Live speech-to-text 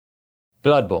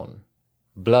Bloodborne,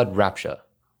 Blood Rapture.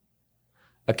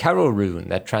 A carol rune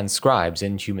that transcribes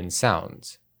inhuman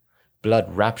sounds.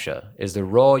 Blood Rapture is the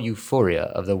raw euphoria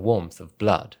of the warmth of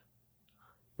blood.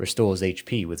 Restores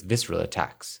HP with visceral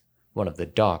attacks, one of the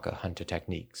darker hunter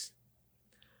techniques.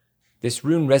 This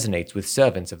rune resonates with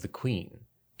servants of the Queen,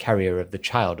 carrier of the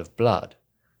Child of Blood,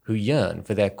 who yearn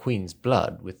for their Queen's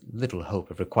blood with little hope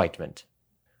of requitement.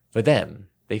 For them,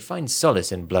 they find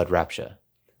solace in Blood Rapture,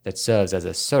 that serves as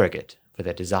a surrogate for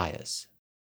their desires.